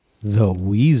The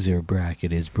Weezer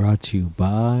bracket is brought to you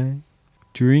by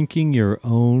drinking your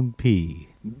own pee.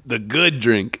 The good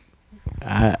drink.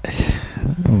 Oh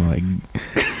my.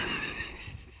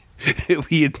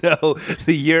 The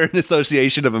Urine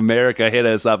Association of America hit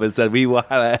us up and said, we want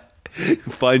to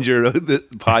fund your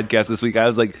podcast this week. I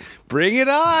was like, bring it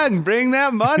on. Bring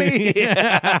that money.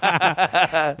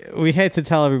 We hate to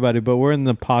tell everybody, but we're in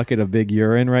the pocket of Big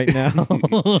Urine right now.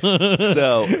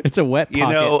 So it's a wet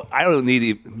pocket. I don't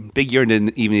need Big Urine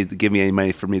didn't even need to give me any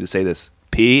money for me to say this.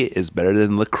 Pee is better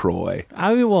than LaCroix.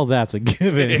 I mean, well, that's a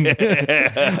given.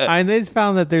 And they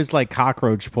found that there's like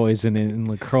cockroach poison in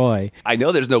LaCroix. I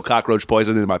know there's no cockroach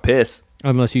poison in my piss.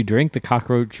 Unless you drink the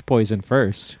cockroach poison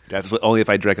first. That's only if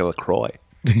I drank a LaCroix.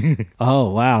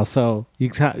 Oh, wow. So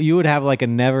you would have like a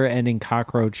never-ending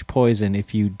cockroach poison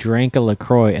if you drank a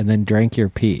LaCroix and then drank your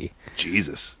pee.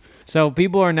 Jesus. So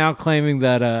people are now claiming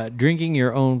that drinking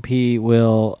your own pee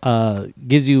will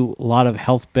gives you a lot of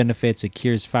health benefits. It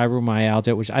cures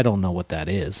fibromyalgia, which I don't know what that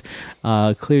is.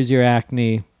 Clears your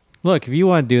acne. Look, if you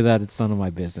want to do that, it's none of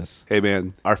my business. Hey,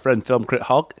 man, our friend Film Crit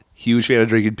Hulk, huge fan of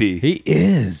drinking pee. He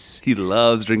is. He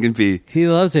loves drinking pee. He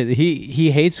loves it. He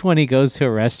hates when he goes to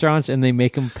restaurants and they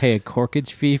make him pay a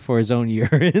corkage fee for his own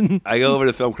urine. I go over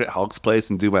to Film Crit Hulk's place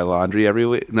and do my laundry every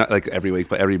week. Not like every week,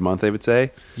 but every month, I would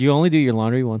say. You only do your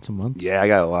laundry once a month? Yeah, I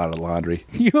got a lot of laundry.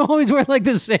 You always wear like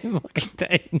the same fucking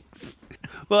things.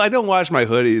 Well, I don't wash my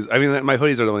hoodies. I mean, my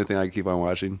hoodies are the only thing I keep on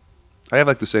washing. I have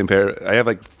like the same pair. I have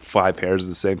like 5 pairs of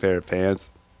the same pair of pants.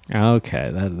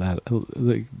 Okay,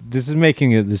 this is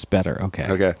making this better.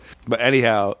 Okay. But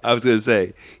anyhow, I was going to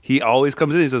say, he always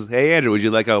comes in and says, hey, Andrew, would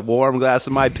you like a warm glass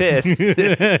of my piss?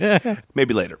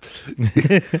 Maybe later.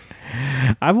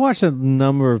 I've watched a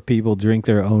number of people drink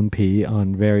their own pee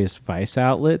on various Vice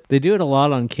outlets. They do it a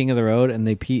lot on King of the Road, and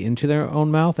they pee into their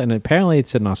own mouth, and apparently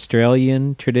it's an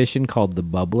Australian tradition called the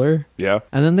bubbler. Yeah.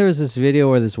 And then there was this video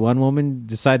where this one woman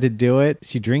decided to do it.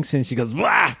 She drinks it, and she goes,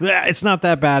 blah, blah, it's not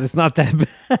that bad. It's not that bad.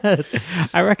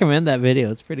 I recommend that video.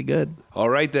 It's pretty good. All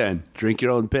right, then. Drink your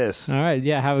own piss. All right.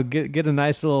 Yeah. Get a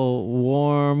nice little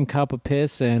warm cup of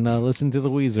piss and listen to the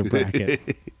Weezer bracket.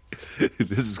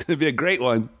 This is going to be a great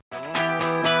one.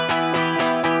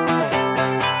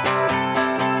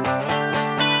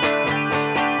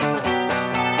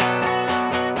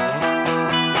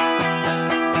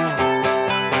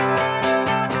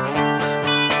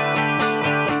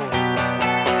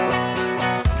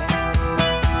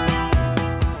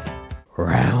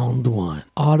 Round 1.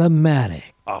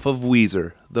 Automatic. Off of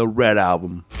Weezer, the Red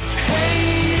Album.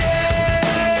 Hey,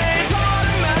 yeah, it's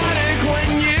automatic when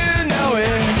you know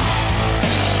it.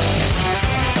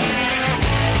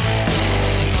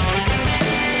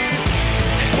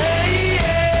 Hey,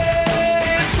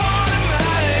 yeah, it's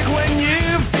automatic when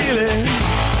you feel it.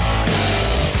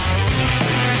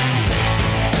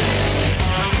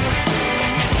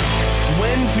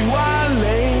 When do I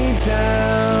lay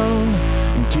down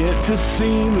and get to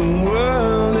see the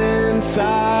world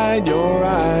inside your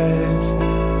eyes?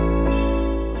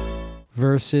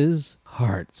 Versus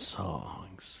Heart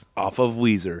Songs. Off of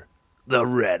Weezer, the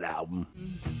Red Album.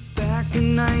 Back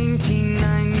in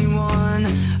 1991,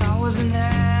 I wasn't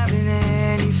having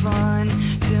any fun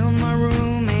till my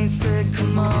roommate said,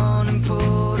 come on, and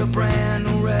put a brand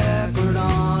new record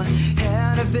on.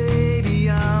 Had a baby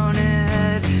on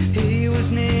it, he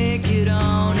was naked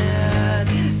on it.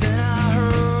 Then I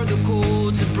heard the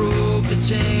chords that broke the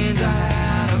chains I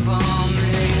had upon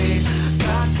me.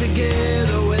 Got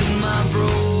together with my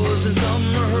bros in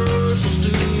some rehearsal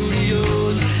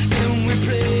studios. Then we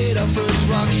played our first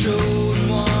rock show and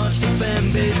watched the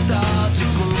fan base start to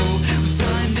grow. We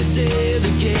signed a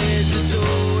delegate the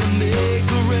door to make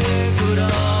a record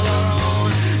of our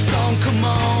own. Song come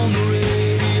on the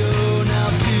radio, now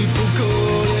people go,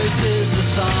 this is the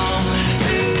song.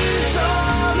 These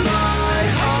are my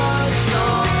heart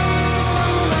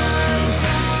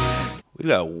songs. We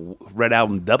got a Red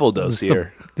Album double dose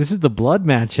here. This is the blood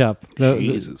matchup.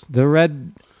 Jesus. The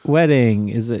Red Wedding,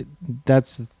 is it?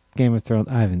 That's Game of Thrones.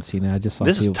 I haven't seen it. I just saw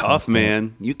This is people tough, post it.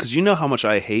 man. Because you know how much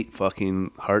I hate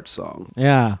fucking Heart Song.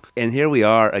 Yeah. And here we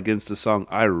are against a song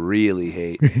I really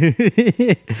hate.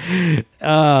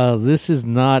 This is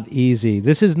not easy.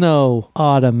 This is no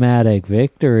automatic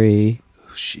victory.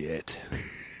 Shit.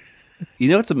 You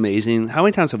know what's amazing? How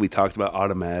many times have we talked about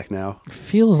Automatic now?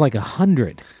 Feels like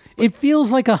 100. It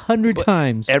feels like 100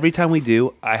 times. Every time we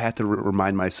do, I have to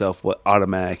remind myself what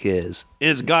Automatic is.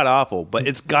 It's god-awful, but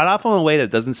it's god-awful in a way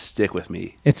that doesn't stick with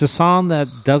me. It's a song that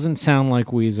doesn't sound like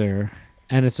Weezer,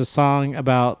 and it's a song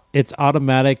about it's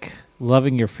automatic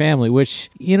loving your family,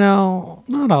 which, you know,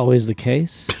 not always the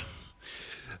case.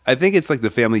 I think it's like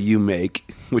the family you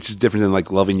make. which is different than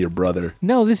like loving your brother.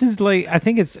 No, this is like, I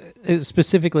think it's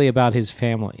specifically about his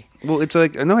family. Well, it's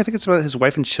like, no, I think it's about his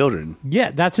wife and children. Yeah,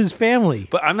 that's his family.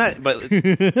 But I'm not, but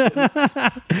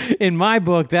In my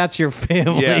book, that's your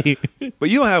family. yeah. But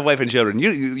you don't have wife and children.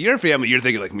 Your family, you're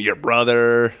thinking like your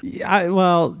brother. I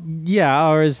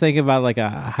was thinking about like a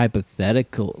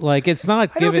hypothetical. Like, it's not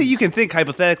I don't think you can think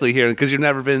hypothetically here because you've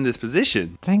never been in this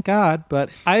position. Thank God, but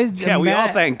We all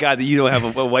thank God that you don't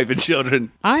have a wife and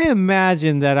children. I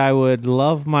imagine that I would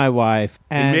love my wife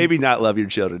And maybe not love your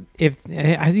children. if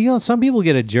some people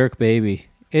get a jerk baby.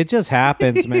 It just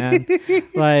happens, man.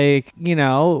 Like,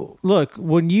 look,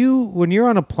 when you're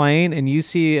on a plane and you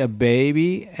see a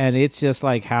baby and it's just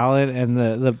like howling and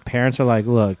the parents are like,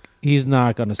 look, he's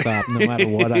not going to stop no matter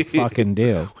what I fucking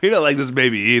do. We don't like this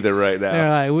baby either right now. They're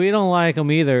like, we don't like him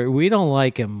either. We don't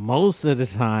like him most of the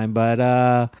time,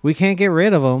 but we can't get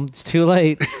rid of him. It's too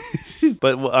late.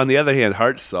 But on the other hand,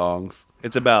 Heart songs,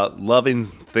 it's about loving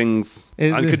things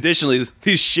unconditionally.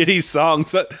 These shitty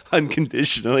songs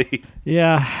unconditionally.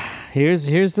 Yeah.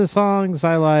 Here's the songs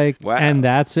I like, Wow. and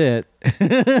that's it.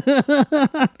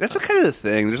 That's the kind of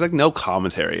thing. There's like no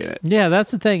commentary in it. Yeah,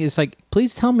 that's the thing. It's like,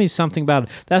 please tell me something about it.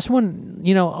 That's when,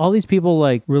 all these people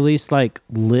like release like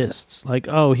lists. Like,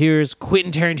 oh, here's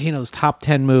Quentin Tarantino's top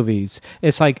 10 movies.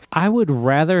 It's like, I would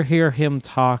rather hear him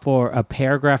talk for a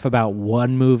paragraph about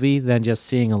one movie than just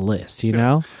seeing a list, you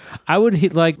know? I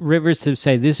would like Rivers to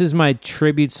say, this is my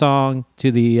tribute song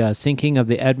to the sinking of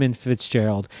the Edmund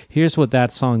Fitzgerald. Here's what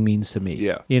that song means to me.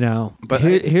 Yeah. But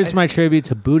here's my tribute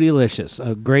to Bootylicious,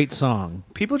 a great song.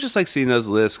 People just like seeing those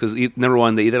lists because number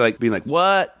one, they either like being like,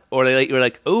 what? Or you're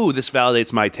like, oh, this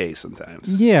validates my taste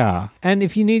sometimes. Yeah. And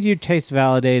if you need your taste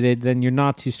validated, then you're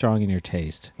not too strong in your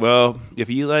taste. Well, if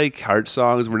you like Heart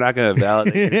songs, we're not going to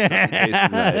validate your taste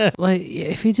tonight. Like,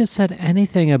 if he just said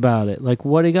anything about it, like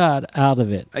what he got out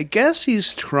of it. I guess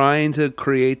he's trying to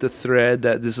create the thread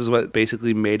that this is what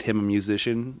basically made him a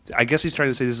musician. I guess he's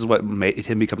trying to say this is what made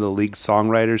him become the lead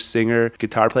songwriter, singer,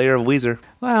 guitar player of Weezer.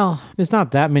 Well, there's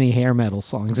not that many hair metal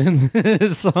songs in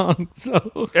this song,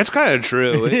 so... That's kind of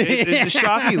true. It's a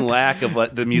shocking lack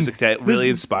of the music that really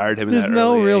inspired him in that early There's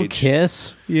no real age.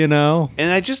 Kiss, And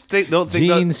I just don't think...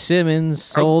 Gene Simmons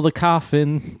sold a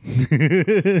coffin.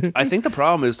 I think the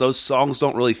problem is those songs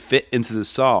don't really fit into the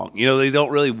song. They don't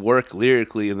really work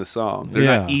lyrically in the song. They're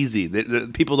not easy.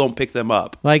 People don't pick them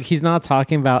up. Like, he's not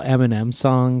talking about Eminem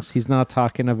songs. He's not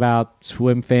talking about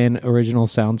Swim Fan original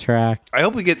soundtrack. I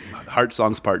hope we get Heart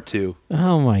Songs Part 2.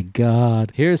 Oh my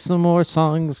God. Here's some more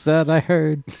songs that I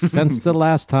heard since the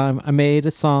last time I made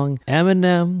a song.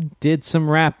 Eminem did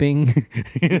some rapping.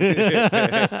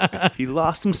 He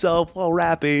lost himself while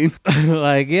rapping.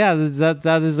 Like, yeah,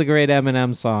 that is a great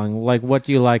Eminem song. Like, what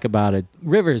do you like about it?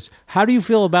 Rivers, how do you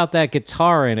feel about that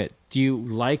guitar in it? Do you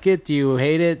like it? Do you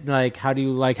hate it? Like, how do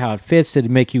you like how it fits? Did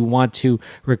it make you want to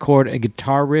record a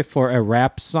guitar riff for a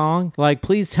rap song? Like,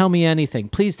 please tell me anything.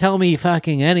 Please tell me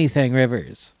fucking anything,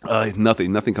 Rivers.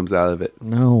 Nothing comes out of it.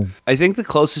 No. I think the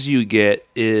closest you get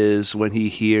is when he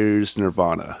hears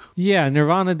Nirvana. Yeah,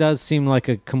 Nirvana does seem like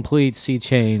a complete sea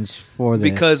change for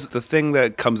this. Because the thing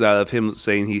that comes out of him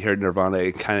saying he heard Nirvana,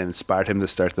 it kind of inspired him to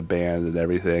start the band and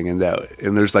everything. And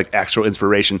there's like actual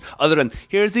inspiration. Other than,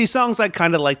 here's these songs I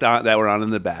kind of like that were on in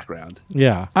the background.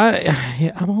 Yeah.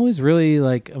 I'm always really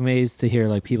like amazed to hear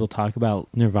like people talk about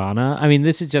Nirvana. I mean,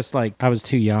 this is just like, I was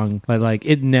too young, but like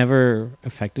it never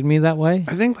affected me that way.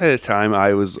 I think by the time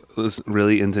I was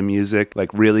really into music,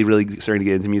 like really, really starting to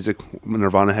get into music,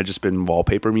 Nirvana had just been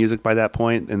wallpaper music by that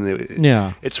point. And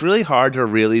it's really hard to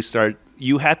really start.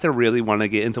 You have to really want to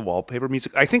get into wallpaper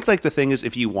music. I think like the thing is,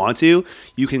 if you want to,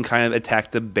 you can kind of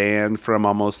attack the band from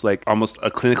almost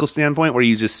a clinical standpoint where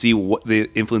you just see what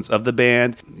the influence of the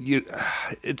band.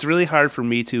 It's really hard for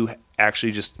me to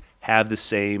actually just have the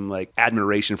same like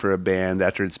admiration for a band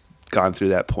after it's gone through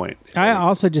that point. I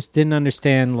also just didn't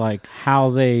understand like how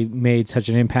they made such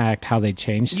an impact, how they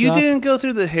changed You stuff. didn't go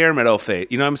through the hair metal phase.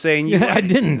 You know what I'm saying? I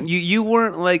didn't. You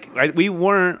weren't like, we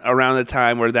weren't around the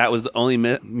time where that was the only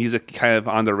music kind of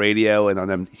on the radio and on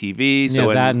MTV.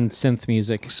 So that and synth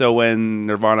music. So when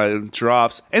Nirvana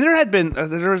drops, and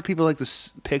there was people like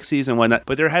the Pixies and whatnot,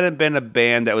 but there hadn't been a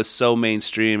band that was so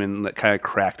mainstream and that kind of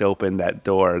cracked open that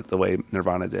door the way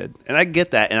Nirvana did. And I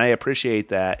get that, and I appreciate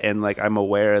that, and like I'm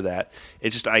aware of that.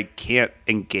 It's just I can't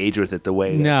engage with it the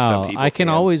way that some people I can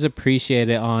always appreciate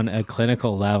it on a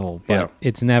clinical level, but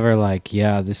it's never like,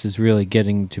 this is really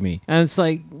getting to me. And it's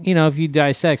like, if you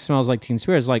dissect Smells Like Teen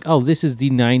Spirit, it's like, oh, this is the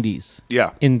 90s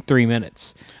in 3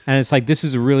 minutes. And it's like, this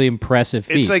is a really impressive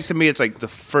feat. It's like, to me, it's like the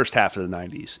first half of the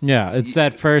 90s. Yeah, it's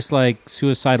that first like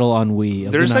suicidal ennui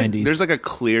of the 90s. There's like a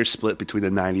clear split between the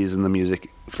 90s and the music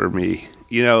for me.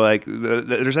 You know, like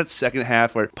there's that second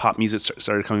half where pop music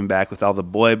started coming back with all the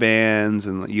boy bands,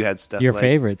 and you had stuff. Your like,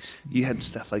 favorites. You had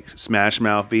stuff like Smash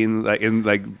Mouth being like in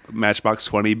like Matchbox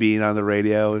 20 being on the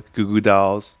radio, Goo Goo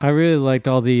Dolls. I really liked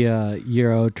all the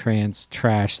Euro trance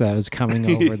trash that was coming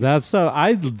over. That stuff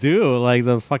I do, like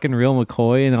the fucking Real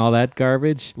McCoy and all that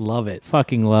garbage. Love it,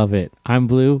 fucking love it. I'm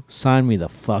Blue. Sign me the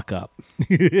fuck up.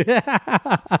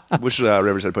 Wish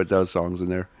Rivers had put those songs in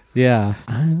there. Yeah.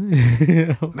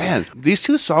 Man, these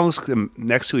two songs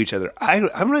next to each other,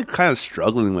 I'm really kind of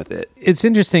struggling with it. It's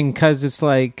interesting because it's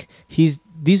like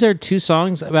these are two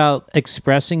songs about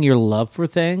expressing your love for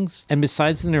things. And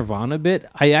besides the Nirvana bit,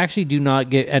 I actually do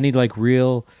not get any like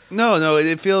real... No,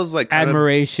 it feels like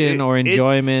admiration or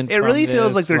enjoyment. It really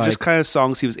feels like they're just kind of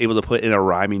songs he was able to put in a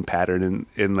rhyming pattern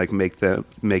and like make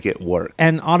it work.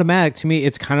 And Automatic, to me,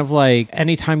 it's kind of like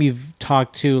anytime you've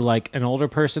talked to like an older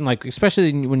person, like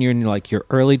especially when you're in like your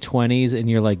early 20s and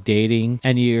you're like dating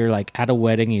and you're like at a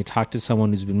wedding and you talk to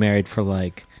someone who's been married for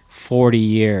like 40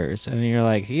 years and you're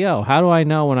like, yo, how do I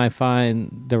know when I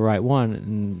find the right one?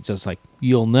 And it's just like,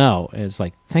 you'll know. And it's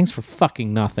like, thanks for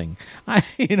fucking nothing.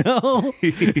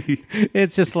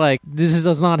 It's just like, this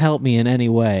does not help me in any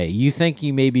way. You think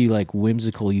you may be like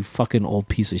whimsical, you fucking old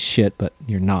piece of shit, but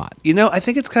you're not. I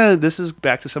think it's kind of, this is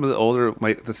back to some of the older,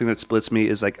 the thing that splits me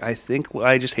is like, I think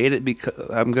I just hate it because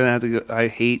I'm going to have to go, I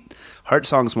hate Heart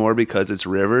Songs more because it's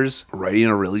Rivers writing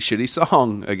a really shitty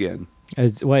song again.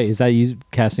 Wait, is that you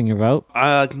casting your vote?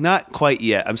 Not quite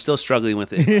yet. I'm still struggling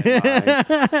with it.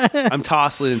 I'm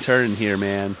tossing and turning here,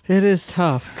 man. It is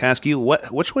tough. Can I ask you,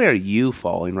 which way are you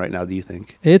falling right now, do you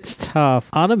think? It's tough.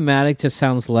 Automatic just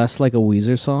sounds less like a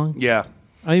Weezer song. Yeah.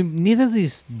 I mean, neither of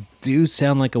these do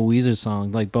sound like a Weezer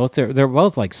song. Like both, they're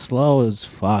both like slow as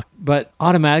fuck. But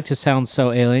Automatic just sounds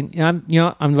so alien.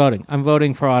 I'm voting. I'm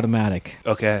voting for Automatic.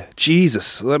 Okay.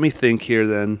 Jesus. Let me think here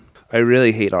then. I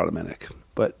really hate Automatic.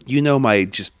 But you know my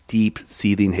just deep,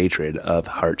 seething hatred of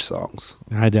Heart Songs.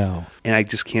 I know. And I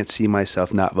just can't see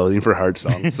myself not voting for Heart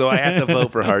Songs. So I have to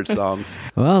vote for Heart Songs.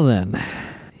 Well then,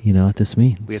 you know what this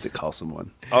means. We have to call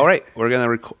someone. All right. We're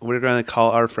gonna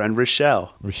call our friend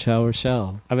Rochelle.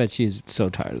 Rochelle. I bet she's so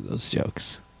tired of those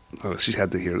jokes. Oh, she's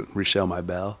had to hear Rochelle My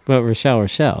Belle. But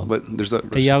Rochelle. But there's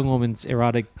a young woman's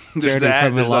erotic journey from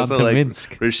there's Milan to like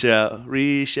Minsk. Rochelle,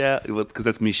 because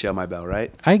that's Michelle My Belle,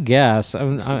 right? I guess. It's a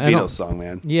Beatles song,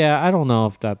 man. Yeah, I don't know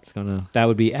if that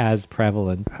would be as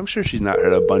prevalent. I'm sure she's not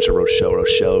heard a bunch of Rochelle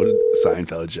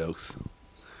Seinfeld jokes.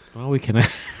 Well, we can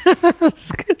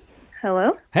ask.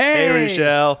 Hello? Hey,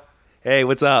 Rochelle. Hey,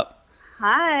 what's up?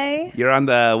 Hi. You're on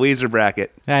the Weezer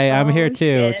bracket. Hey, I'm here too.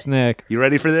 Shit. It's Nick. You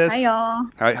ready for this? Hi, y'all.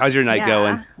 How's your night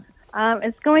going?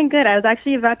 It's going good. I was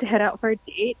actually about to head out for a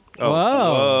date. Oh,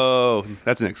 whoa.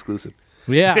 That's an exclusive.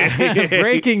 Yeah.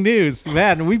 Breaking news.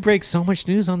 Man, we break so much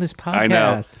news on this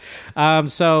podcast. I know.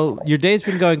 So your day's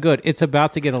been going good. It's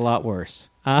about to get a lot worse.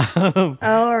 All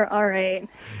right.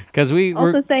 Because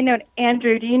also say note,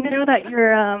 Andrew, do you know that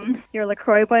you're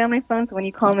LaCroix boy on my phone? So when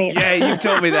you call me, yeah, you've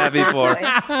told me that before.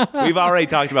 We've already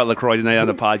talked about LaCroix tonight on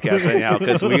the podcast right now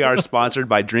because we are sponsored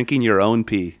by Drinking Your Own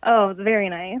Pee. Oh, very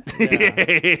nice.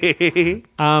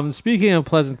 Yeah. Speaking of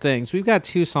pleasant things, we've got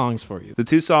two songs for you. The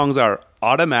two songs are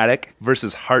Automatic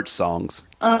versus Heart Songs.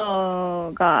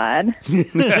 Oh God.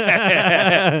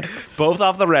 Both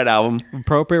off the Red album.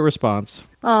 Appropriate response.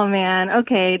 Oh man.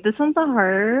 Okay, this one's a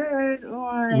hard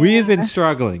one. We have been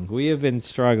struggling. With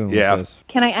this.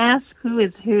 Can I ask who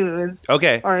is who?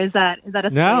 Okay. Or is that a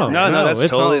No.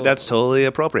 That's totally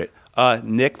appropriate.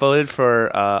 Nick voted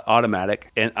for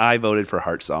Automatic, and I voted for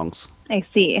Heart Songs. I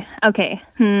see. Okay.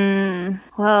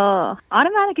 Well,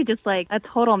 Automatic is just like a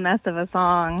total mess of a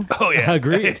song. Oh yeah.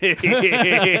 Agreed.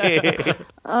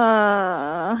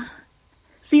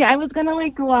 See, I was gonna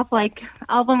like go off like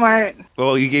album art.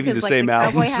 Well, you gave me the same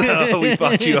album, so we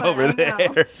fucked you over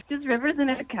there. Just Rivers in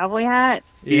a cowboy hat.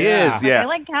 He is, yeah. I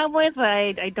like cowboys, but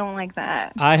I don't like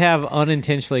that. I have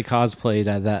unintentionally cosplayed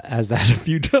as that a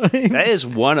few times. That is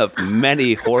one of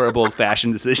many horrible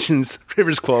fashion decisions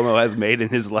Rivers Cuomo has made in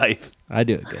his life. I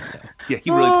do it good though. Yeah,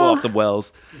 you really pull off the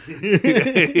wells.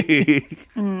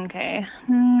 Okay.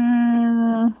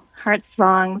 Heart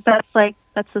Songs.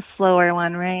 That's the slower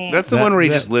one, right? That's the one where he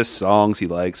just lists songs he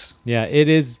likes. Yeah, it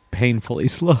is painfully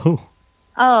slow.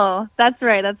 Oh, that's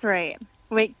right.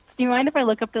 Wait, do you mind if I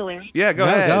look up the lyrics? Yeah, go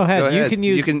ahead. Go ahead. You can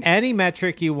use any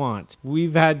metric you want.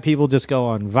 We've had people just go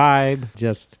on vibe,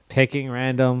 just picking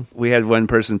random. We had one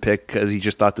person pick because he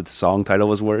just thought that the song title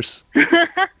was worse.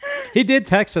 He did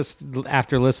text us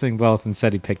after listening both and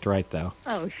said he picked right, though.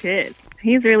 Oh, shit.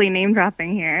 He's really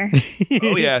name-dropping here.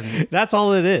 Oh, yeah. That's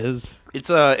all it is. It's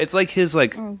like his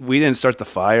like We Didn't Start the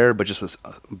Fire, but just with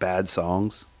bad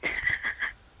songs.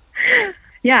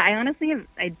 Yeah,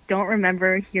 I don't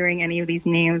remember hearing any of these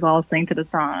names while listening to the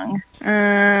song.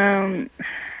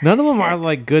 None of them are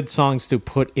like good songs to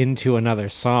put into another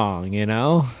song, you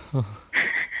know?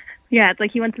 Yeah, it's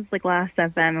like he went to like Last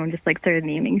FM and just like started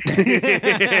naming shit.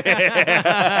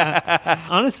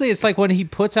 Honestly, it's like when he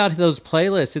puts out those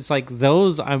playlists, it's like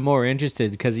those I'm more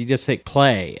interested because you just hit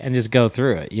play and just go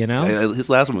through it, you know? His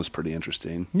last one was pretty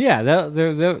interesting. Yeah,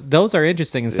 those are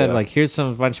interesting instead of like, here's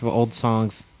a bunch of old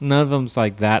songs. None of them's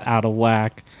like that out of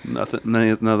whack. None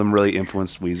of them really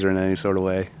influenced Weezer in any sort of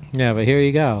way. Yeah, but here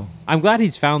you go. I'm glad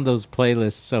he's found those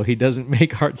playlists so he doesn't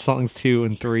make Heart Songs 2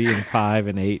 and 3 and 5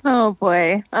 and 8. Oh,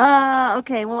 boy.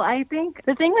 Okay, well, I think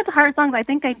the thing with Heart Songs, I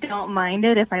think I don't mind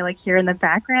it if I, like, hear in the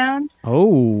background.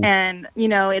 Oh. And, you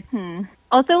know, it's...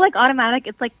 Also, like, Automatic,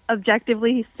 it's, like,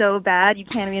 objectively so bad you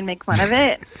can't even make fun of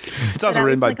it. It's also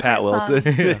written by Pat Wilson.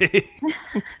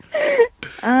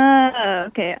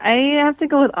 Okay. I have to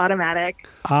go with Automatic.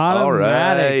 Automatic. All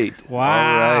right.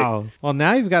 Wow. All right. Well,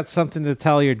 now you've got something to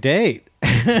tell your date.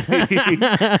 Hey,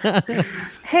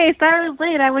 sorry I was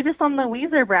late. I was just on the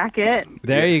Weezer bracket.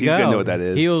 There you He's go. gonna know what that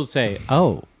is. He'll say,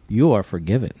 "Oh, you are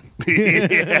forgiven."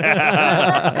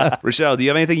 Rochelle, do you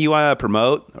have anything you want to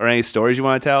promote or any stories you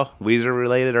want to tell, Weezer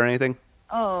related or anything?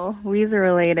 Oh, Weezer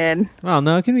related. Well,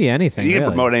 no, it can be anything. You can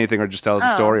really. promote anything or just tell us a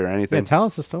story or anything. Yeah, tell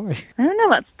us a story. I don't know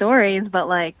about stories, but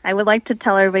like I would like to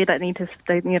tell everybody that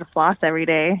they need to floss every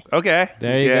day. Okay.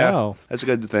 There you go. That's a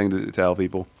good thing to tell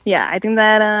people. Yeah, I think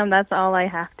that that's all I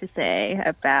have to say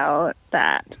about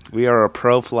that. We are a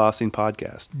pro flossing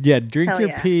podcast. Yeah, drink Hell your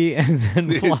yeah. pee and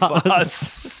then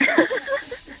floss.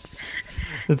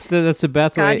 That's the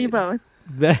best God, way. you both.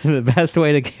 The best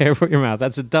way to care for your mouth.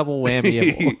 That's a double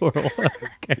whammy of oral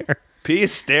care. Pee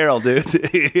is sterile, dude.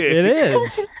 It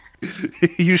is.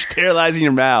 You're sterilizing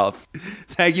your mouth.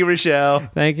 Thank you, Rochelle.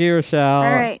 Thank you, Rochelle. All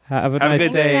right. Have a Have a nice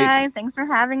good Hey day. guys, thanks for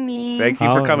having me. Thank you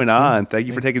for coming on. Thank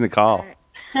you for taking the call.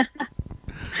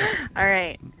 All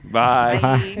right. Bye.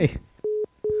 Bye.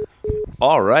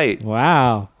 All right.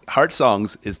 Wow. Heart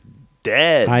Songs is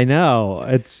dead. I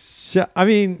know. I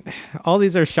mean, all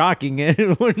these are shocking.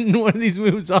 And when one of these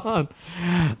moves on,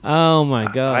 oh my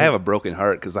god! I have a broken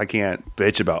heart because I can't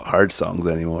bitch about Heart Songs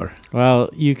anymore. Well,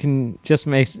 you can just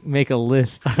make a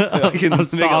list. I can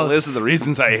make a list of the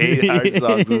reasons I hate Heart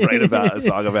Songs and write about a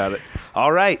song about it.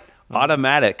 All right,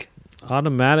 Automatic.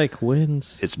 Automatic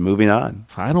wins. It's moving on.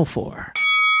 Final four.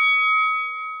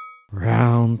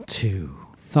 Round 2.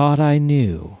 Thought I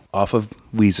Knew. Off of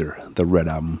Weezer, the Red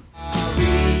Album.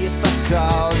 Sorry if I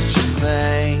caused you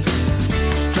pain.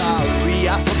 Sorry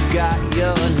I forgot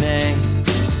your name.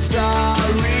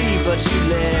 Sorry, but you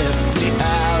left me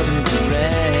out in the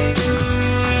rain.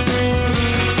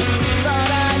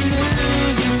 Thought I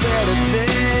knew you better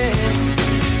then.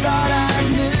 Thought I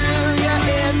knew your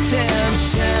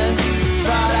intentions.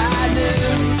 Thought I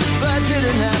knew, but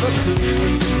didn't have a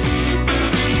clue.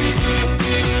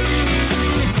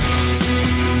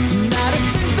 Not a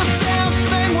single damn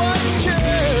thing was true.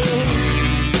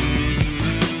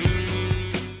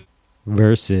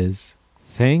 Versus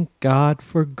Thank God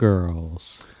for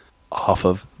Girls. Off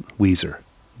of Weezer,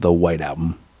 the White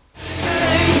Album.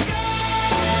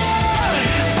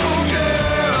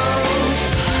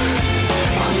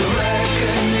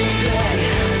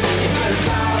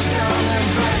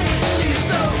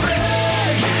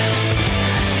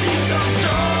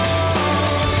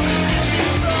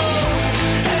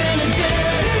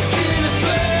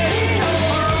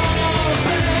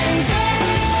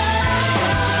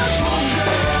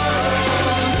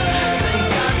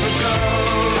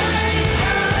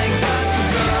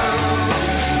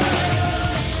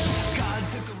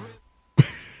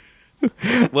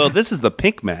 Well, this is the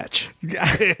pink match.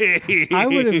 I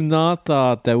would have not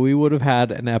thought that we would have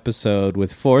had an episode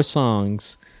with 4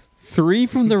 songs, 3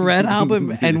 from the Red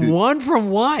Album and 1 from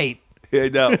White. I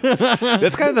know.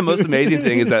 That's kind of the most amazing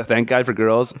thing is that Thank God for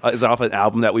Girls is off an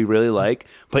album that we really like,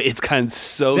 but it's kind of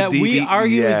so That deep. we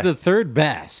argue Yeah. is the third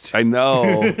best. I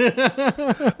know.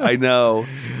 I know.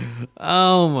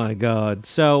 Oh my God.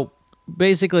 So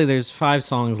basically there's 5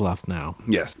 songs left now.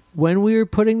 Yes. When we were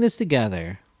putting this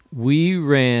together, we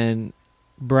ran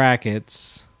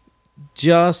brackets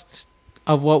just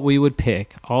of what we would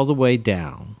pick all the way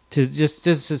down to just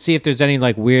to see if there's any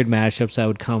like weird mashups that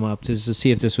would come up just to see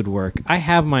if this would work. I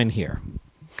have mine here.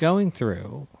 Going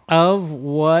through of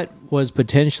what was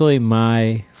potentially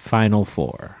my final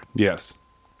 4. Yes.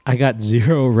 I got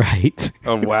 0 right.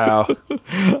 Oh, wow.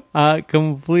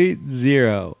 Complete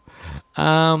 0.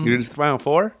 You're just the final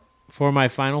 4? For my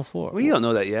final 4. Well, you don't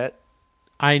know that yet.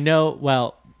 I know.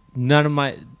 Well, no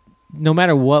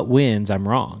matter what wins, I'm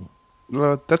wrong.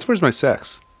 That's Where's My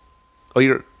Sex.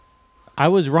 I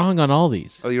was wrong on all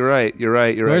these. Oh, you're right.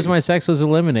 Where's My Sex was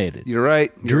eliminated. You're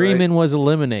right. Dreamin' was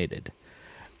eliminated.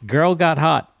 Girl Got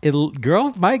Hot.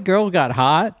 My Girl Got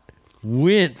Hot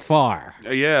went far.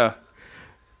 Yeah.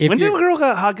 When did Girl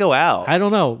Got Hot go out? I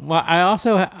don't know. I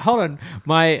also hold on.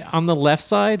 On the left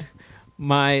side,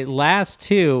 my last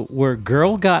two were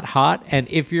Girl Got Hot and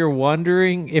If You're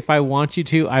Wondering If I Want You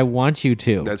To, I Want You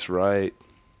To. That's right.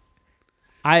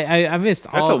 I missed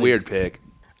all. That's a weird pick.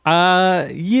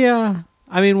 Yeah.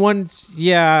 I mean,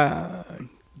 yeah.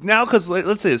 Now, because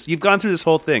let's say this, you've gone through this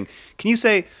whole thing. Can you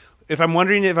say, if I'm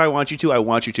wondering if I want you to, I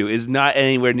want you to, is not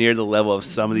anywhere near the level of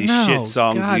some of these shit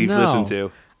songs you've listened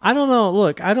to? I don't know.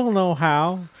 Look, I don't know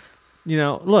how.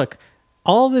 Look,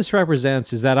 all this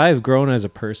represents is that I've grown as a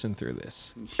person through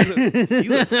this.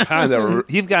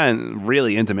 You've gotten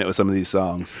really intimate with some of these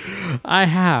songs. I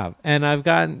have. And I've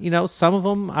gotten, some of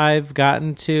them I've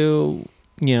gotten to,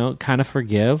 kind of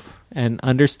forgive and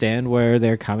understand where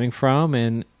they're coming from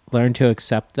and learn to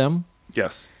accept them.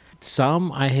 Yes.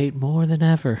 Some I hate more than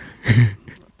ever.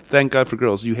 Thank God for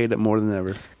Girls. You hate it more than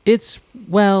ever.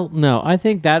 No, I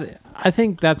think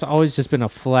that's always just been a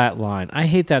flat line. I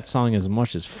hate that song as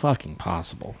much as fucking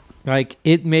possible. Like,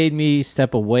 it made me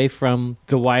step away from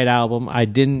the White Album. I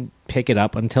didn't pick it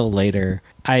up until later.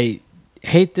 I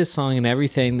hate this song and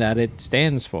everything that it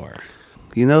stands for.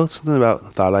 You know something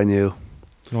about Thought I Knew?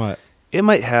 What? It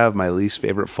might have my least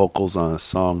favorite vocals on a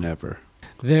song ever.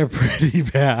 They're pretty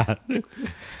bad.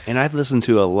 And I've listened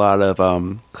to a lot of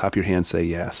Clap Your Hands, Say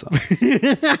Yeah songs.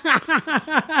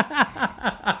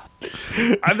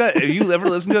 Have you ever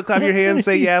listened to a Clap Your Hands,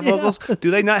 Say Yeah vocals?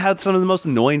 Do they not have some of the most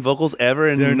annoying vocals ever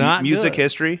in music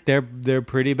history? They're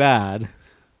pretty bad.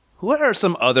 What are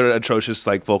some other atrocious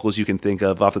vocals you can think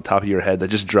of off the top of your head that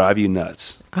just drive you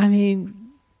nuts? I mean,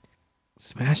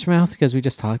 Smash Mouth, because we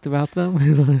just talked about them.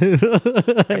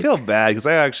 I feel bad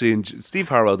because Steve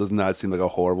Harwell does not seem like a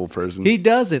horrible person. He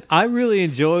doesn't. I really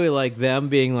enjoy them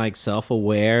being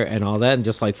self-aware and all that, and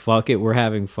just fuck it, we're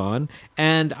having fun.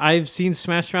 And I've seen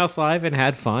Smash Mouth live and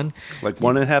had fun.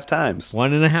 1.5 times.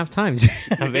 1.5 times,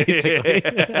 basically.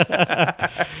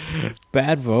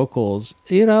 Bad vocals.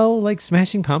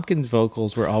 Smashing Pumpkins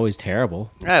vocals were always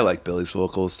terrible. I like Billy's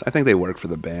vocals. I think they work for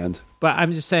the band. But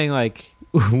I'm just saying,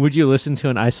 would you listen to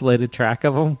an isolated track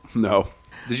of them? No.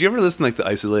 Did you ever listen to the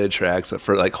isolated tracks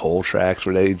for whole tracks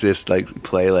where they just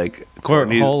play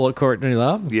Courtney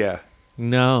Love? Yeah.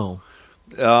 No.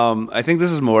 I think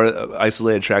this is more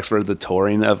isolated tracks for the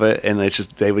touring of it, and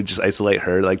they would just isolate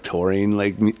her touring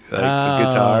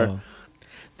guitar.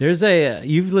 There's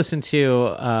you've listened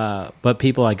to But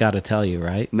People I Gotta Tell You,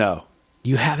 right? No.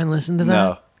 You haven't listened to that?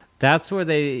 No. That's where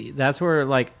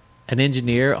an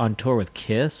engineer on tour with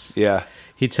Kiss. Yeah.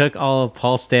 He took all of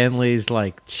Paul Stanley's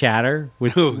chatter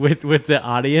with the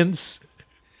audience.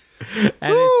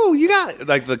 Ooh, you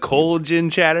got the cold gin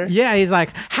chatter? Yeah, he's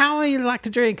like, how do you like to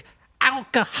drink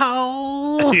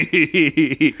alcohol?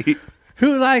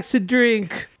 Who likes to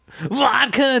drink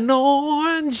vodka and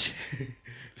orange?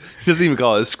 He doesn't even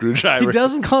call it a screwdriver. He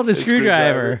doesn't call it a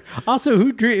screwdriver. Also,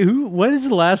 when is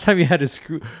the last time you had a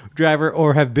screwdriver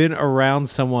or have been around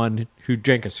someone who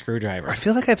drank a screwdriver? I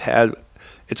feel like I've had.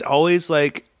 It's always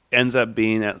ends up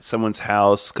being at someone's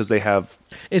house because they have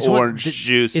orange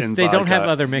juice and they vodka. don't have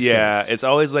other mixers. Yeah, it's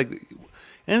always and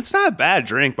it's not a bad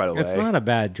drink, by the way. It's not a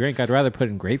bad drink. I'd rather put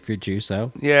in grapefruit juice,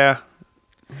 though. Yeah.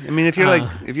 I mean, if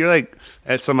you're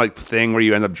at some thing where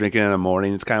you end up drinking in the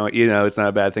morning, it's kind of it's not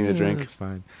a bad thing to drink. It's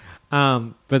fine.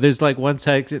 But there's one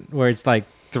section where it's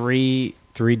three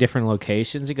different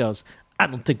locations. He goes, I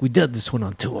don't think we done this one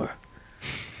on tour.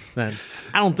 Then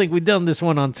I don't think we done this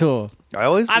one on tour.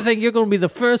 I think you're going to be the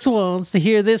first ones to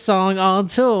hear this song on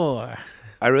tour.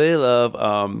 I really love.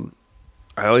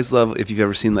 I always love if you've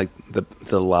ever seen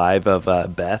the live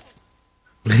of Beth,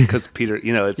 because Peter,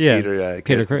 it's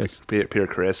Peter Criss. Peter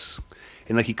Criss.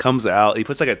 And he comes out, he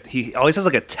puts he always has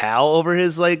a towel over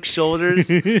his shoulders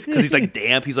because he's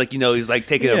damp. He's he's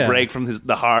taking a break from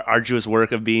the arduous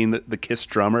work of being the Kiss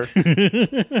drummer.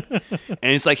 And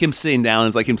it's him sitting down,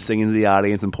 it's him singing to the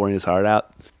audience and pouring his heart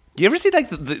out. Do you ever see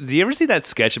do you ever see that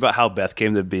sketch about how Beth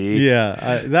came to be?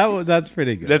 Yeah, that's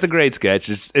pretty good. That's a great sketch.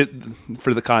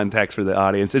 For the context for the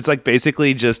audience, it's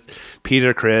basically just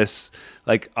Peter Criss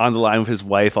on the line with his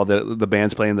wife, all the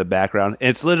band's playing in the background, and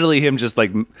it's literally him just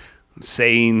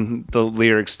saying the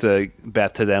lyrics to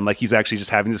Beth to them, he's actually just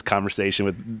having this conversation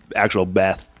with actual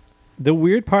Beth. The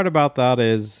weird part about that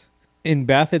is in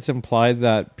Beth it's implied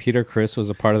that Peter Criss was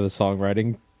a part of the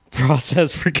songwriting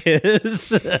process for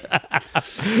Kiss,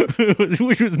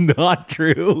 which was not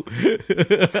true.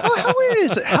 How weird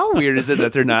is it? How weird is it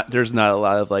that there's not a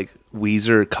lot of like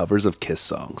Weezer covers of Kiss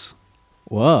songs?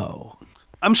 Whoa.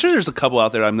 I'm sure there's a couple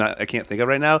out there I can't think of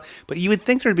right now, but you would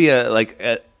think there'd be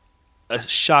a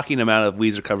shocking amount of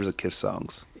Weezer covers of Kiss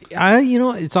songs.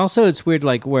 It's weird,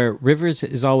 like where Rivers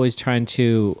is always trying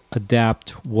to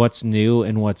adapt what's new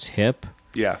and what's hip.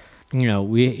 Yeah.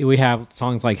 We have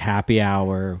songs like Happy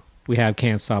Hour, we have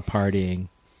Can't Stop Partying.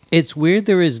 It's weird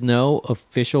there is no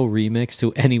official remix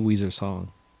to any Weezer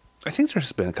song. I think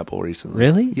there's been a couple recently.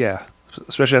 Really? Yeah.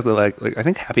 Especially after like I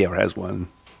think Happy Hour has one.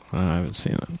 I haven't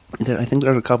seen it. I think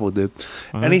there's a couple, dude.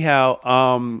 Anyhow,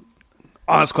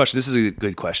 honest question. This is a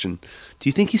good question. Do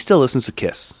you think he still listens to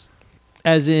Kiss?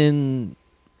 As in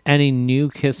any new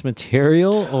Kiss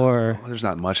material, or there's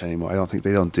not much anymore. I don't think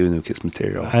they don't do new Kiss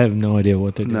material. I have no idea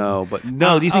what they're doing. No, but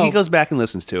do you think he goes back and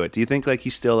listens to it? Do you think like he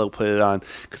still put it on?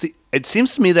 Because it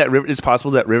seems to me that it's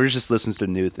possible that Rivers just listens to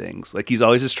new things. Like he's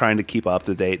always just trying to keep up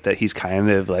to date. That he's kind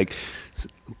of like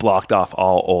blocked off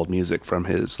all old music from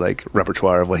his like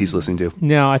repertoire of what he's listening to.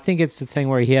 No, I think it's the thing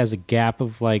where he has a gap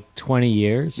of like 20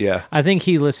 years. Yeah, I think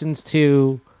he listens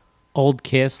to old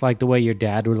Kiss like the way your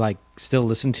dad would like still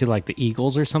listen to like the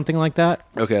Eagles or something like that.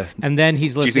 Okay. And then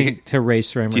he's listening to Ray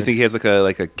Strimmer. Do you think he has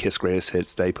like a Kiss greatest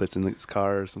hits that he puts in his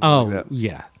car or something like that?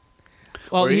 Yeah.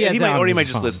 Well, or he might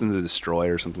just listen to Destroy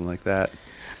or something like that.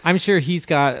 I'm sure he's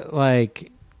got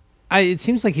like it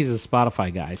seems like he's a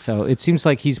Spotify guy, so it seems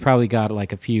like he's probably got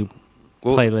like a few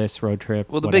playlists, road trip.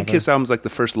 Well, the Big Kiss album's like the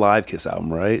first live Kiss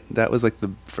album, right? That was like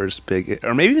the first big,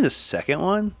 or maybe even the second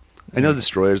one. I know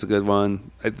Destroyer's a good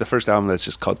one. The first album that's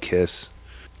just called Kiss.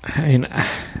 I mean,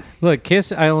 look,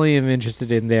 Kiss, I only am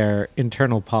interested in their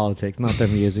internal politics, not their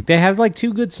music. They have like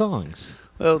 2 good songs.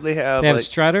 Well, they have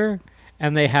Strutter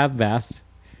and they have Beth.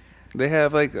 They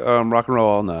have like Rock and Roll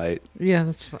All Night. Yeah,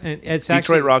 that's fine. It's Detroit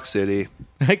actually, Rock City.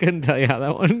 I couldn't tell you how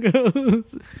that one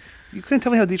goes. You couldn't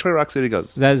tell me how Detroit Rock City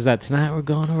goes. That is that Tonight We're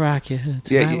Gonna Rock You.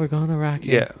 Tonight We're Gonna Rock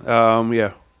You. Yeah,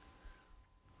 yeah.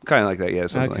 Kind of like that, yeah.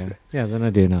 Something like that. Yeah, then I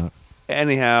do know it.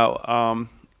 Anyhow,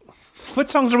 what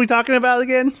songs are we talking about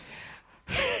again?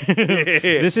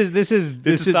 This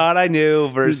is Thought I Knew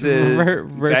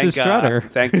versus Strutter.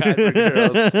 Thank God for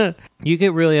Girls. You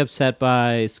get really upset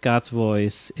by Scott's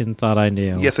voice in Thought I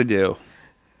Knew. Yes, I do.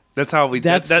 That's how we.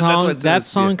 That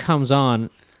song comes on,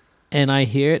 and I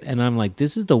hear it, and I'm like,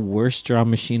 "This is the worst drum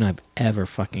machine I've ever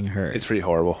fucking heard." It's pretty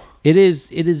horrible. It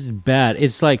is bad.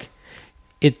 It's like,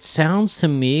 it sounds to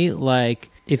me like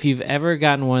if you've ever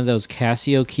gotten one of those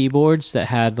Casio keyboards that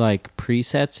had like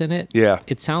presets in it. Yeah.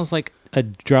 It sounds like a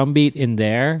drum beat in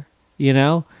there,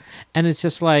 and it's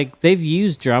just like they've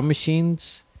used drum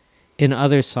machines in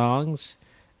other songs,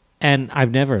 and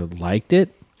I've never liked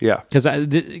it. Yeah,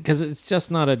 because it's just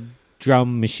not a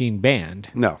drum machine band.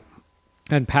 No,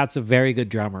 and Pat's a very good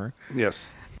drummer.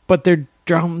 Yes, but their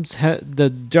drums, the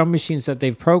drum machines that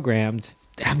they've programmed,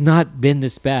 have not been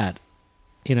this bad,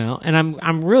 And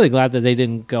I'm really glad that they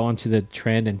didn't go onto the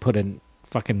trend and put in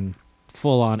fucking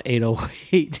full-on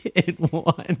 808 in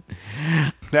one.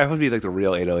 That would be like the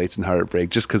real 808s and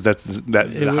Heartbreak, just because it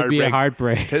would be a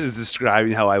heartbreak. It's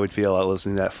describing how I would feel about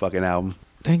listening to that fucking album.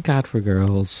 Thank God for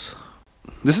Girls.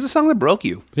 This is a song that broke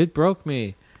you. It broke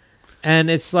me. And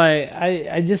it's like,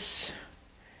 it's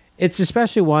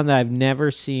especially one that I've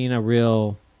never seen a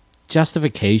real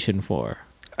justification for.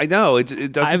 I know.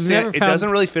 It doesn't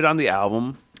really fit on the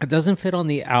album. It doesn't fit on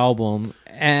the album.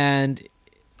 And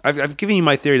I've given you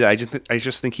my theory that I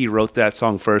just think he wrote that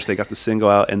song first. They got the single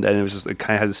out, and then it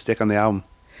kind of had to stick on the album.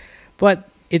 But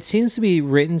it seems to be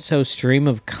written so stream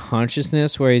of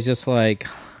consciousness, where he's just like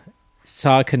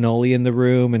saw cannoli in the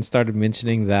room and started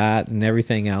mentioning that and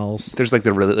everything else. There's like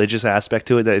the religious aspect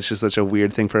to it that it's just such a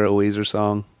weird thing for a Weezer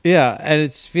song. Yeah, and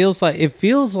it feels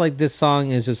like this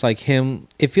song is just like him.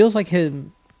 It feels like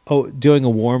him doing a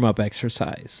warm-up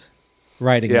exercise,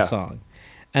 writing a song.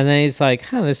 And then he's like,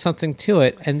 there's something to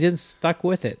it, and then stuck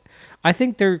with it. I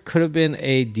think there could have been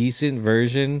a decent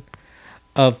version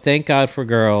of Thank God for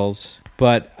Girls,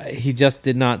 but he just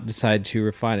did not decide to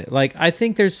refine it. Like, I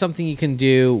think there's something you can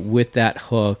do with that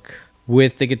hook.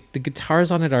 With the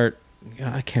guitars on it are...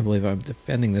 I can't believe I'm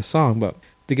defending this song, but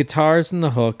the guitars and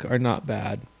the hook are not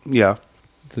bad. Yeah.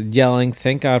 The yelling,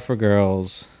 Thank God for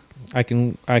Girls, I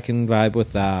can vibe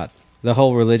with that. The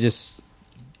whole religious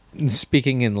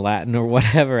speaking in Latin or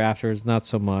whatever afterwards, not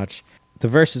so much. The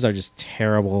verses are just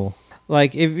terrible.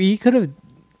 Like, if he could have...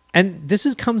 And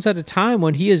this comes at a time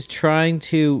when he is trying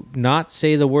to not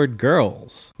say the word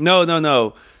girls.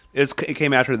 No. It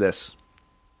came after this.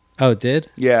 Oh, it did?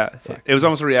 Yeah, it was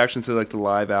almost a reaction to like the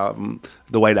live album,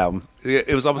 the White Album.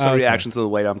 It was almost a reaction to the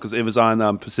White Album because it was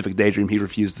on Pacific Daydream. He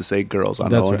refused to say girls on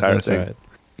the whole entire thing. Right.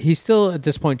 He's still at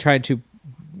this point trying to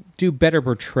do better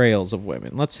portrayals of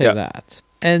women. Let's say that.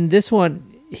 And this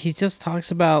one, he just talks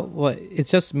about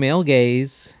it's just male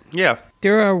gaze. Yeah,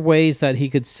 there are ways that he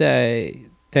could say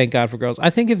 "Thank God for Girls." I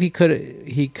think if he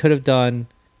could have done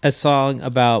a song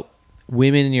about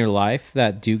women in your life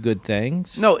that do good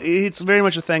things. No, it's very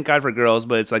much a thank God for girls,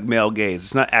 but it's like male gaze.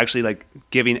 It's not actually like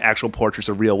giving actual portraits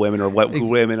of real women or who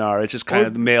women are. It's just kind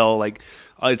of male, like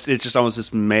it's just almost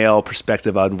this male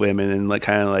perspective on women and like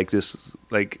kind of like this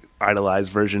like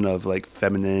idolized version of like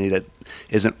femininity that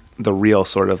isn't the real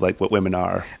sort of like what women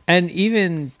are. And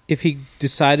even if he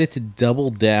decided to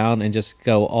double down and just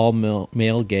go all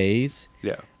male gaze,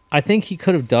 yeah, I think he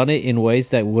could have done it in ways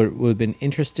that would have been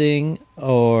interesting,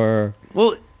 or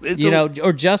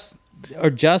or just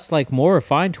like more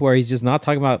refined to where he's just not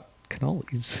talking about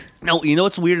cannolis. No, you know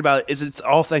what's weird about it is it's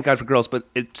all thank God for girls, but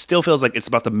it still feels like it's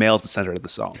about the male at the center of the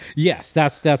song. Yes,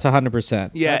 that's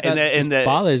 100%. Yeah, that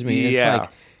bothers me. Yeah.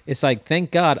 It's like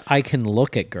thank God I can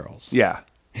look at girls. Yeah.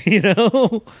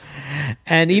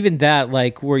 And even that,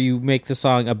 like where you make the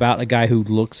song about a guy who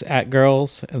looks at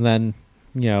girls and then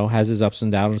has his ups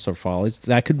and downs and so forth.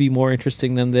 That could be more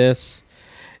interesting than this.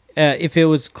 If it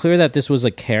was clear that this was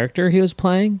a character he was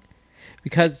playing,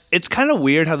 because it's kind of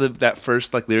weird how that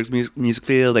first like lyrics music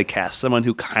video they cast someone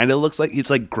who kind of looks like it's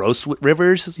like Gross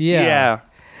Rivers. Yeah,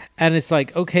 and it's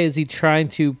like, okay, is he trying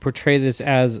to portray this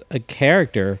as a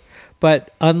character?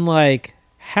 But unlike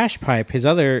Hashpipe, his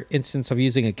other instance of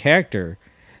using a character,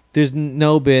 there's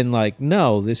been like,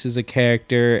 no, this is a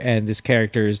character and this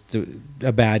character is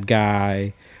a bad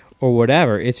guy or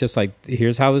whatever. It's just like,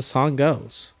 here's how this song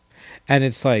goes. And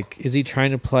it's like, is he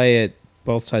trying to play it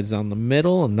both sides down the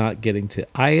middle and not getting to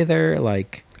either?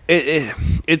 Like,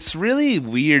 it's really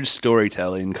weird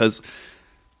storytelling because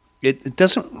it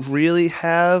doesn't really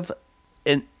have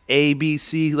an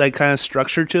ABC like kind of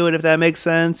structure to it, if that makes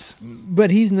sense.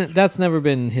 But that's never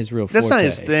been his real forte. That's not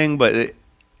his thing, but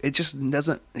it just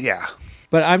doesn't. Yeah.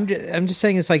 But I'm just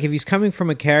saying, it's like if he's coming from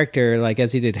a character like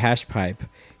as he did Hashpipe,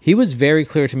 he was very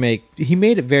clear he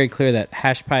made it very clear that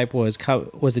Hashpipe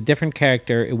was a different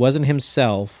character. It wasn't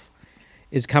himself.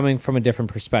 Is coming from a different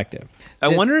perspective. I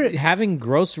wonder having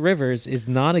Gross Rivers is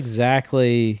not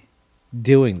exactly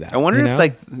doing that. I wonder if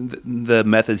like the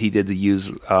method he did to use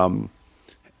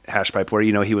Hashpipe, where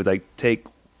he would like take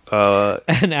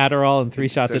an Adderall and 3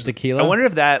 shots of tequila. I wonder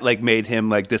if that like made him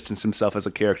like distance himself as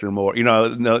a character more.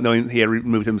 Knowing he had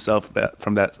removed himself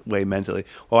from that way mentally.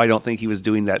 Well, I don't think he was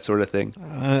doing that sort of thing.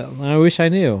 I wish I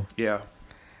knew. Yeah.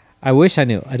 I wish I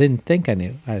knew. I didn't think I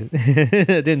knew. I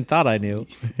didn't thought I knew.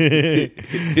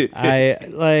 I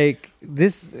like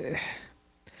this.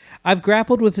 I've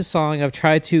grappled with this song. I've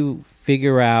tried to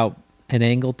figure out an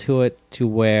angle to it to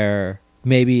where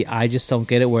maybe I just don't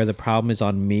get it, where the problem is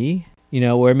on me,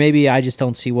 where maybe I just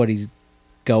don't see what he's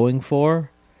going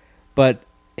for. But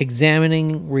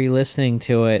examining, re-listening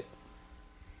to it,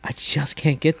 I just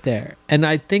can't get there. And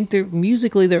I think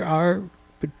musically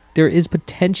there is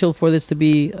potential for this to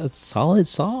be a solid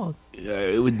song. Yeah,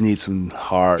 it would need some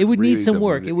hard. It would need some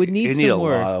work. It would need some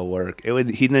work. A lot of work.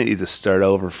 He'd need to start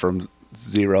over from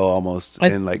zero almost,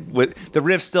 and like with the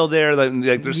riff's still there. Like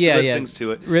there's still things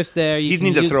to it. Riff's there. He'd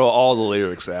need to throw all the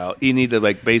lyrics out. He'd need to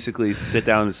like basically sit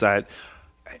down and decide.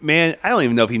 Man, I don't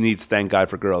even know if he needs "Thank God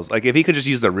for Girls." Like if he could just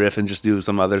use the riff and just do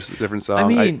some other different song. I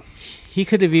mean, he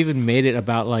could have even made it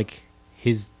about like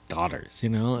his daughters,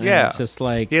 And it's just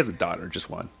like he has a daughter, just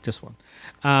one.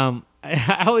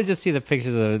 I always just see the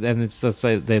pictures of it, and it's just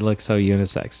like they look so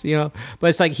unisex, But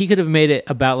it's like he could have made it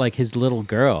about like his little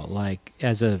girl, like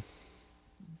as a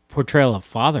portrayal of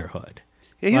fatherhood.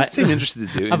 Yeah, he doesn't seem interested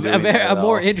to do a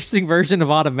more interesting version of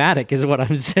Automatic is what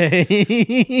I'm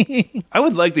saying. I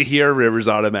would like to hear Rivers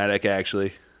Automatic,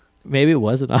 actually. Maybe it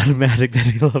wasn't Automatic that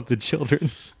he loved the children.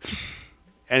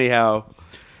 Anyhow,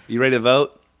 you ready to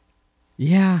vote?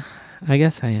 Yeah, I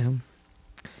guess I am.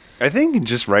 I think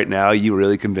just right now you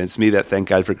really convinced me that "Thank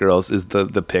God for Girls" is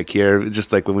the pick here.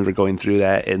 Just like when we were going through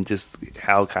that and just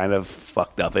how kind of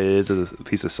fucked up it is as a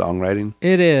piece of songwriting.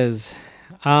 It is.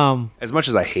 As much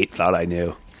as I hate "Thought I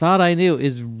Knew." "Thought I Knew"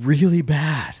 is really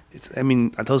bad.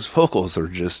 Those vocals are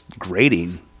just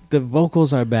grating. The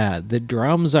vocals are bad. The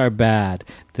drums are bad.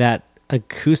 That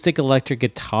acoustic electric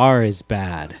guitar is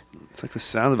bad. It's like the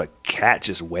sound of a cat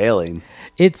just wailing.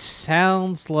 It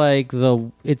sounds like a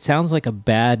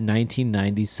bad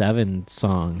 1997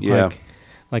 song. Yeah.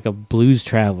 Like a Blues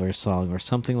Traveler song or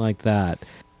something like that.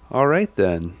 All right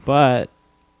then. But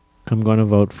I'm going to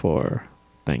vote for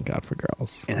Thank God for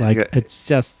Girls. And like it's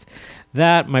just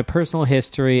that my personal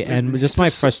history and just my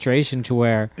frustration to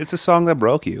where it's a song that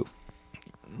broke you.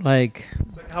 Like,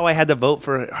 it's like how I had to vote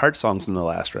for Heart Songs in the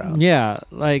last round. Yeah,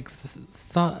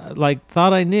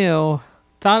 thought I knew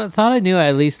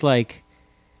at least like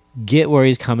get where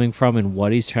he's coming from and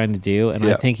what he's trying to do, and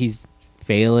I think he's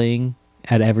failing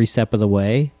at every step of the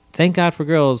way. Thank God for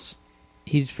Girls,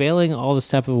 he's failing all the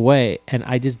step of the way, and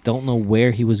I just don't know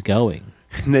where he was going.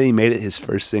 And then he made it his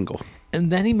first single.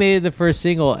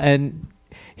 And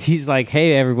he's like,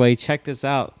 "Hey, everybody, check this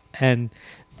out." And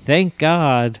thank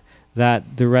God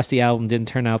that the rest of the album didn't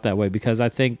turn out that way, because I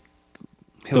think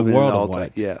The World of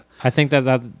White. Yeah, I think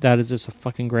that is just a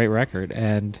fucking great record,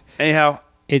 and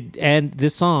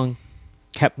this song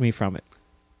kept me from it.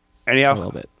 Anyhow, a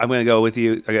little bit. I'm going to go with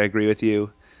you. I agree with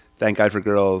you. Thank God for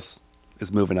Girls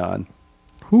is moving on.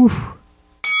 Whew.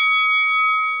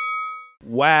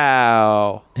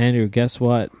 Wow, Andrew, guess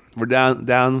what? We're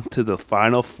down to the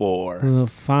final four. The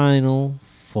final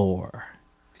four.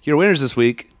 Your winners this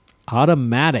week: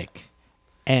 Automatic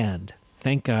and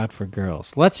Thank God for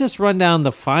Girls. Let's just run down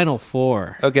the final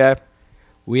four. Okay.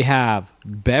 We have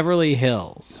Beverly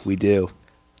Hills. We do.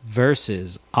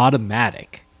 Versus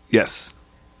Automatic. Yes.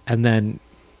 And then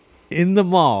In the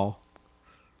Mall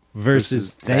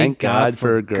versus Thank God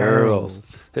for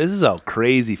Girls. This is a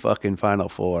crazy fucking final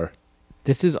four.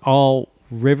 This is all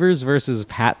Rivers versus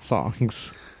Pat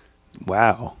songs.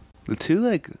 Wow. The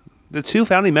two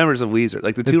founding members of Weezer,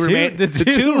 like the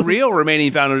two real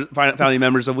remaining founding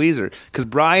members of Weezer, because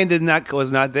Brian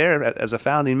was not there as a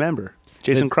founding member.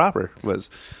 Jason Cropper was.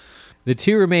 The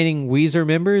two remaining Weezer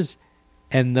members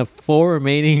and the four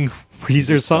remaining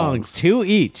Weezer songs. Two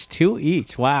each.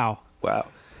 Wow.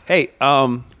 Hey,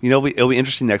 it'll be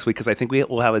interesting next week, because I think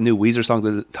we'll have a new Weezer song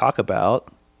to talk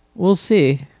about. We'll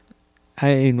see.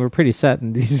 I mean, we're pretty set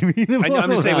in these. I'm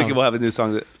just saying we'll have a new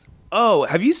song. Oh,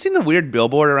 have you seen the weird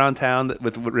billboard around town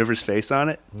with Rivers' face on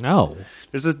it? No.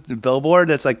 There's a billboard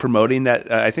that's like promoting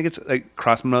that. I think it's like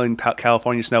cross-promoting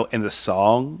California Snow and the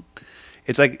song.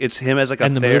 It's like it's him as like a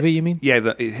movie. You mean?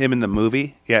 Yeah, him in the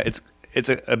movie. Yeah, it's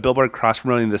a billboard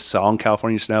cross-promoting the song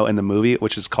California Snow and the movie,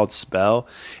 which is called Spell.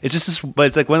 It's just this, but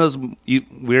it's like one of those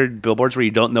weird billboards where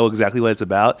you don't know exactly what it's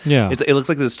about. Yeah. It looks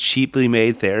like this cheaply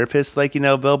made therapist,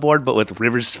 billboard, but with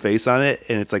Rivers' face on it,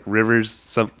 and it's like Rivers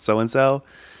so-and-so.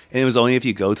 And it was only if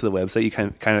you go to the website you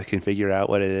kind of can figure out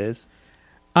what it is.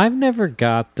 I've never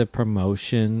got the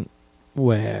promotion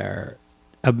where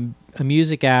a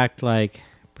music act like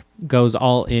goes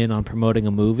all in on promoting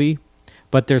a movie,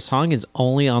 but their song is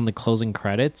only on the closing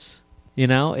credits.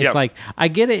 It's like, I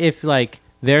get it if like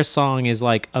their song is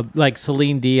like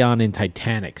Celine Dion in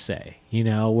Titanic, say,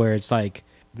 where it's like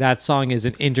that song is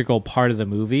an integral part of the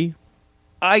movie.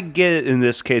 I get it in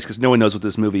this case because no one knows what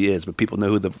this movie is, but people know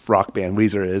who the rock band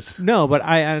Weezer is. No, but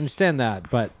I understand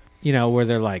that. But, where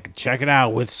they're like, check it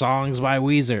out with songs by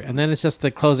Weezer. And then it's just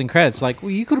the closing credits. Like, well,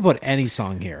 you could have put any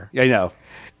song here. Yeah, I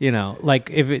know.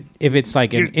 Like if it's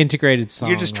like an integrated song.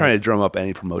 You're just trying to drum up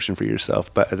any promotion for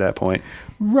yourself, but at that point.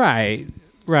 Right.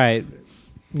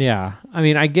 Yeah. I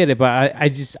mean, I get it, but I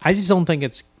just don't think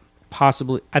it's I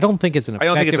don't think it's an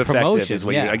effective promotion.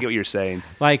 I get what you're saying.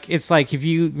 Like, it's like if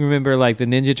you remember like the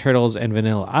Ninja Turtles and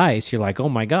Vanilla Ice, you're like, oh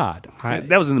my God.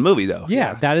 That was in the movie though.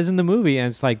 Yeah, that is in the movie, and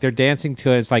it's like they're dancing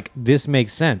to it. It's like, this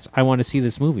makes sense. I want to see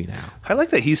this movie now. I like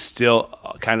that he's still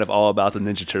kind of all about the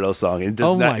Ninja Turtles song. It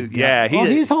does my God. Yeah,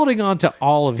 he's holding on to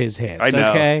all of his hits. I know.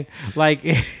 Okay? Like...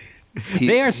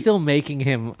 they are still making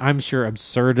him, I'm sure,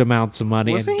 absurd amounts of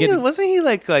money. Wasn't he had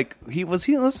like a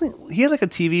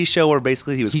TV show where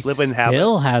basically he was flipping houses?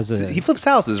 Still has it. He flips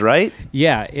houses, right?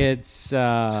 Yeah, it's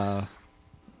and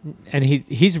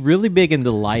he's really big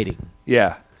into lighting.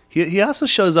 Yeah, he also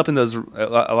shows up in those a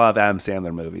lot of Adam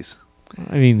Sandler movies.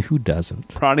 I mean, who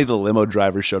doesn't? Ronnie the limo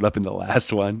driver showed up in the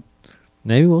last one.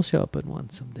 Maybe we'll show up in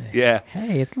one someday. Yeah.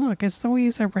 Hey, it's the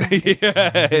Weezer bracket.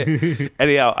 Yeah.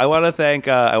 Anyhow, I want to thank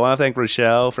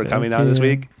Rochelle for coming on this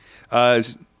week. Her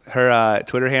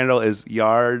Twitter handle is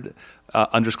yard_sard.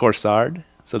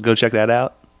 So go check that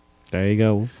out. There you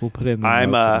go. We'll put it in the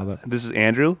notes. This is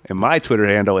Andrew, and my Twitter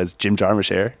handle is Jim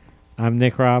Jarmusch. I'm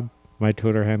Nick Rob. My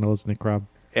Twitter handle is Nick Rob.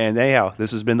 And anyhow,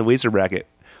 this has been the Weezer bracket.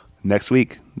 Next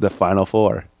week, the final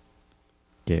four.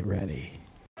 Get ready.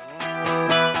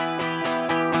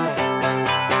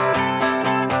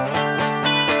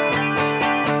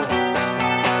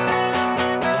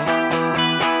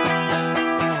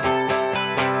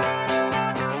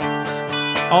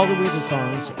 all the Weezer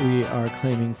songs we are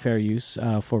claiming fair use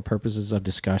for purposes of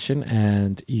discussion,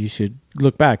 and you should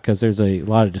look back because there's a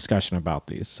lot of discussion about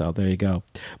these. So there you go.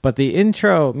 But the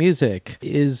intro music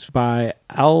is by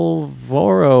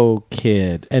Alvaro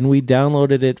Kid, and we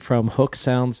downloaded it from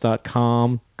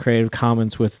hooksounds.com, Creative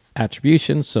Commons with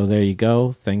attribution. So there you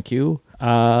go. Thank you.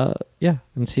 Yeah,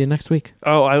 and see you next week.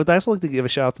 Oh, I would also like to give a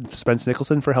shout out to Spence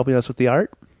Nicholson for helping us with the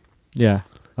art. Yeah.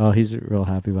 Oh, he's real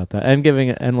happy about that.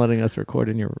 And letting us record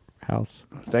in your house.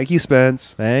 Thank you,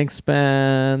 Spence. Thanks,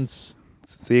 Spence.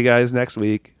 See you guys next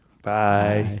week.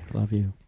 Bye. Bye. Love you.